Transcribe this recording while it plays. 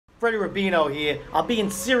Freddie Rubino here. I'll be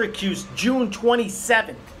in Syracuse June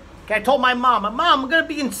 27th. Okay, I told my mom, I'm going to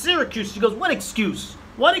be in Syracuse. She goes, what excuse?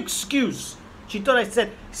 What excuse? She thought I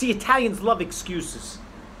said, see, Italians love excuses.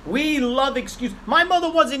 We love excuses. My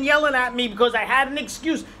mother wasn't yelling at me because I had an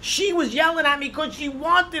excuse. She was yelling at me because she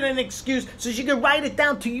wanted an excuse so she could write it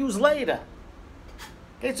down to use later.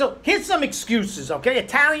 Okay, so here's some excuses, okay?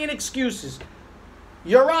 Italian excuses.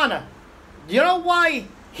 Your Honor, you know why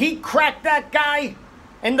he cracked that guy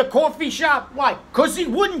in the coffee shop? Why? Because he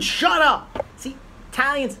wouldn't shut up. See,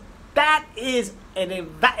 Italians, that is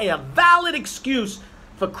a valid excuse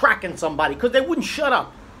for cracking somebody, because they wouldn't shut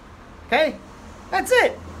up. Okay? That's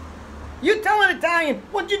it. You tell an Italian,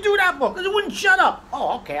 what'd you do that for? Because he wouldn't shut up.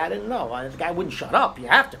 Oh, okay, I didn't know. This guy wouldn't shut up. You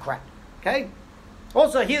have to crack. Okay?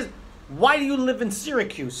 Also, here's, why do you live in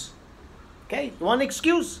Syracuse? Okay? You want an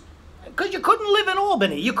excuse? Because you couldn't live in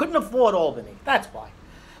Albany. You couldn't afford Albany. That's why.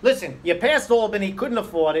 Listen, you passed Albany, couldn't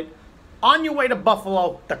afford it. On your way to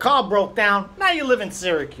Buffalo, the car broke down. Now you live in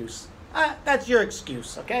Syracuse. That's your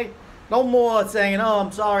excuse, okay? No more saying, oh,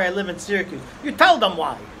 I'm sorry, I live in Syracuse. You tell them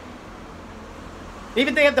why.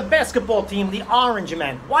 Even they have the basketball team, the Orange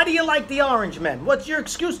Men. Why do you like the Orange Men? What's your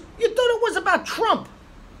excuse? You thought it was about Trump.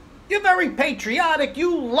 You're very patriotic.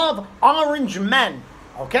 You love Orange Men,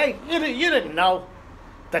 okay? You didn't know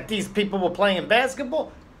that these people were playing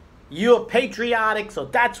basketball. You're patriotic, so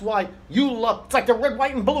that's why you love, it's like the red,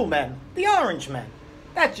 white, and blue men, the Orange Men.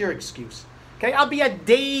 That's your excuse. Okay, I'll be at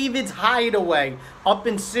David's Hideaway up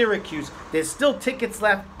in Syracuse. There's still tickets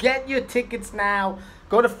left. Get your tickets now.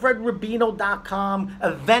 Go to fredrubino.com,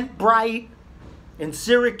 Eventbrite in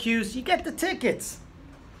Syracuse. You get the tickets.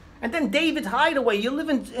 And then David's Hideaway. You live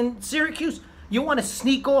in Syracuse. You want to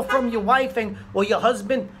sneak off from your wife or your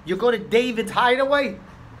husband. You go to David's Hideaway.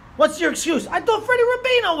 What's your excuse? I thought Freddie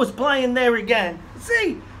Rubino was playing there again.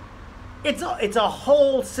 See, it's a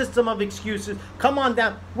whole system of excuses. Come on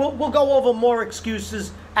down. We'll go over more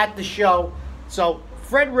excuses at the show. So,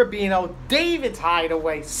 Fred Rubino, David's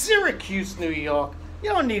Hideaway, Syracuse, New York. You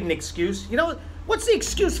don't need an excuse. You know, what's the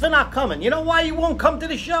excuse for not coming? You know why you won't come to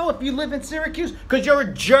the show if you live in Syracuse? Because you're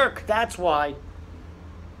a jerk. That's why.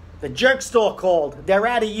 The jerk store called. They're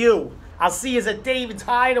out of you. I'll see you at David's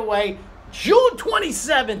Hideaway June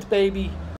 27th, baby.